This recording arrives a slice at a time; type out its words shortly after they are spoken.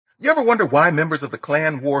You ever wonder why members of the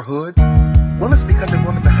Klan wore hoods? Well, it's because they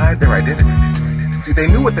wanted to hide their identity. See, they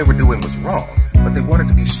knew what they were doing was wrong, but they wanted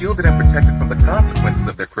to be shielded and protected from the consequences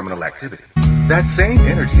of their criminal activity. That same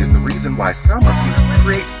energy is the reason why some of you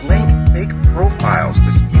create blank, fake profiles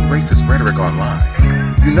to spew racist rhetoric online.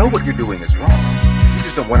 You know what you're doing is wrong. You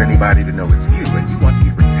just don't want anybody to know it's you, and you want to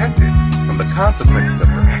be protected from the consequences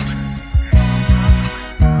of your actions.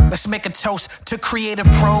 Let's make a toast to creative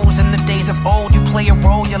pros. In the days of old, you play a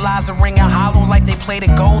role, your lies are ringing hollow like they played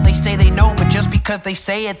it gold. They say they know, but just because they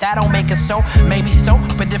say it, that don't make it so. Maybe so,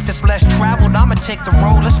 but if it's less traveled, I'ma take the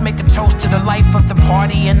road. Let's make a toast to the life of the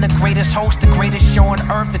party and the greatest host, the greatest show on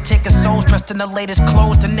earth, the ticket souls dressed in the latest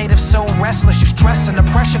clothes. The native so restless, you stress and the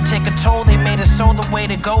pressure take a toll. They made it so the way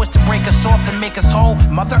to go is to break us off and make us whole.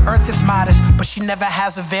 Mother Earth is modest, but she never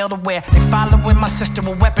has a veil to wear. They following my sister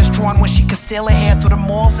with weapons drawn when she could steal her hair through the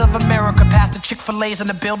malls of America, past the Chick-fil-A's and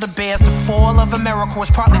the Build-A-Bears. The fall of America was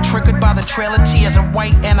partly triggered by the Trail of Tears. I'm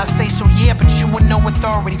white and I say so, yeah, but you with no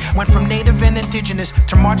authority. Went from native and indigenous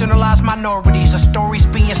to marginalized minorities. The stories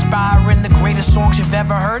be inspiring, the greatest songs you've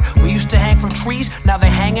ever heard. We used to hang from trees, now they're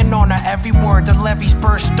hanging on our every word. The levees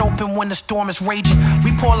burst open when the storm is raging.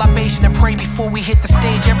 We pour libation and pray before we hit the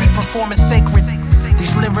stage. Every performance sacred.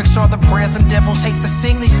 These lyrics are the prayers them devils hate to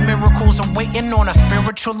sing. These miracles are waiting on a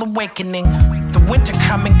spiritual awakening. The winter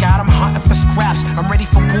coming, God, I'm hunting for scraps. I'm ready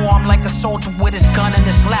for war, I'm like a soldier with his gun in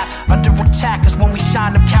his lap. Under attack is when we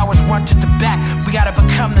shine, them cowards run to the back. We gotta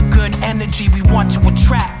become the good energy we want to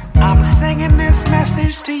attract. I'm singing this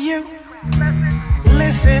message to you.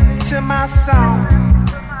 Listen to my song.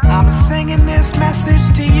 I'm singing this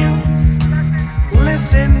message to you.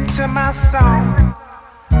 Listen to my song.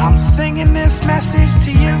 I'm singing this message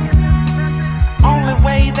to you. Only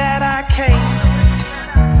way that I can.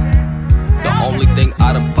 The only thing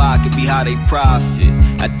out of pocket be how they profit.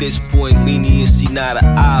 At this point, leniency not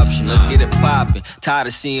an option. Let's get it poppin'. Tired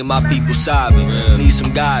of seeing my people sobbing. Need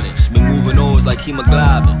some guidance. Been moving always like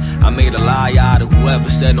hemoglobin. I made a lie out of whoever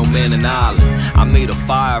said no man an island. I made a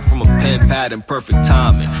fire from a pen pad in perfect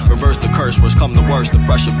timing. Reverse the curse, worst come to worst. The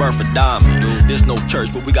pressure birth a diamond. There's no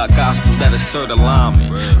church, but we got gospels that assert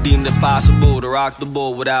alignment. Deemed it possible to rock the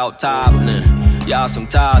bull without toppling. Y'all some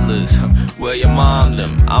toddlers, where your mom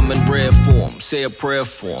them? I'm in red form, say a prayer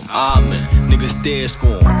for 'em. Amen. Niggas dead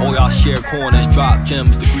scorn. All y'all share corners, drop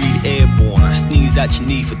gems, the greed airborne. I sneeze at your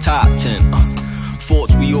knee for top 10.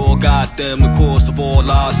 Thoughts we all got them, the cost of all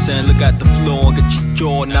our sin. Look at the floor and get your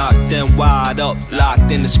jaw knocked in, wide up,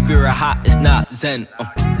 locked in the spirit, hot is not zen.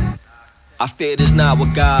 I fear this not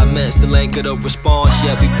what God meant. Still ain't get a response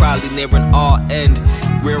yet. We probably nearing our end,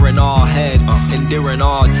 rearing our head, enduring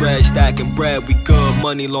our dread, stacking bread. We good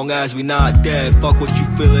money long as we not dead. Fuck what you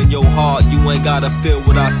feel in your heart. You ain't gotta feel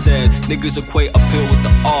what I said. Niggas equate appeal with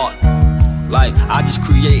the art. Like I just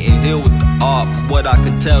create and heal with the art. From what I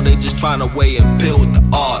can tell, they just tryna weigh and build with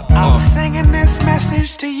the art. I'm singing this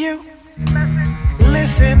message to you.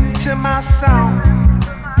 Listen to my song.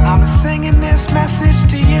 I'm singing this message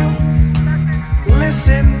to you.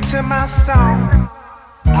 Listen to my song.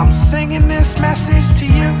 I'm singing this message to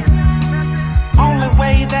you. Only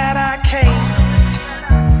way that I can.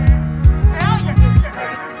 Failure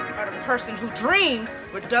is the person who dreams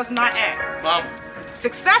but does not act. Mom.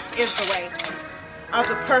 Success is the way of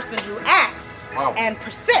the person who acts Mom. and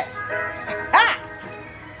persists.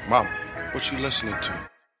 Mom, what you listening to?